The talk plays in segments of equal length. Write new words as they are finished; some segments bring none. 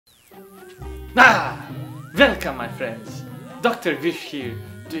Welcome my friends. Dr. Vish here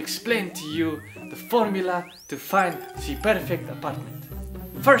to explain to you the formula to find the perfect apartment.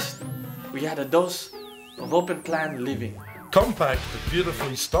 First, we add a dose of open plan living. Compact but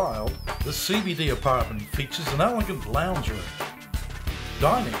beautifully styled, the CBD apartment features an elegant lounge room,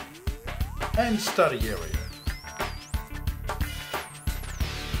 dining and study area.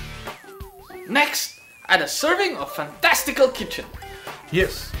 Next, add a serving of fantastical kitchen.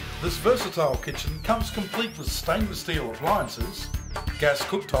 Yes, this versatile kitchen comes complete with stainless steel appliances, gas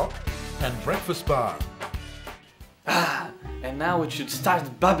cooktop and breakfast bar. And now it should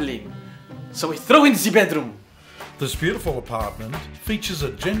start bubbling. So we throw in the bedroom. This beautiful apartment features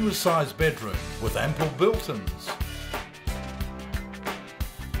a generous sized bedroom with ample built-ins.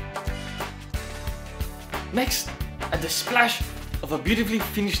 Next, add a splash of a beautifully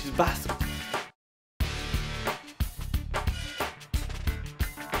finished bathroom.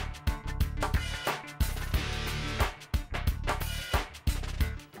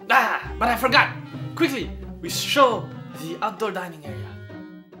 But I forgot! Quickly, we show the outdoor dining area.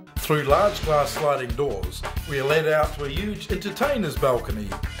 Through large glass sliding doors, we are led out to a huge entertainer's balcony,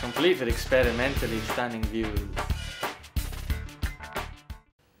 complete with experimentally stunning views.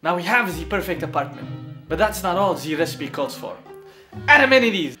 Now we have the perfect apartment, but that's not all the recipe calls for. Add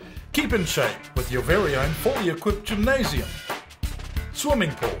amenities! Keep in shape with your very own fully equipped gymnasium,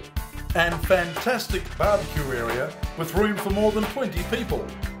 swimming pool, and fantastic barbecue area with room for more than 20 people.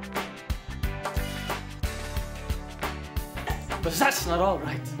 But that's not all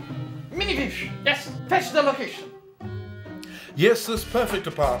right. Mini-Vish, yes, fetch the location. Yes, this perfect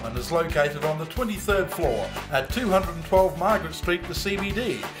apartment is located on the 23rd floor at 212 Margaret Street, the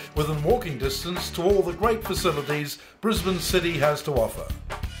CBD, within walking distance to all the great facilities Brisbane City has to offer.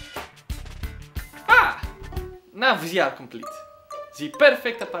 Now we are complete. The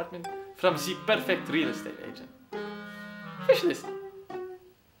perfect apartment from the perfect real estate agent. Fish list.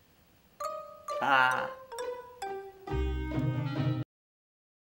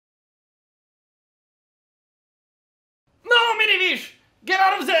 No, Mini-Vish! Get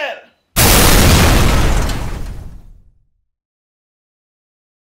out of there!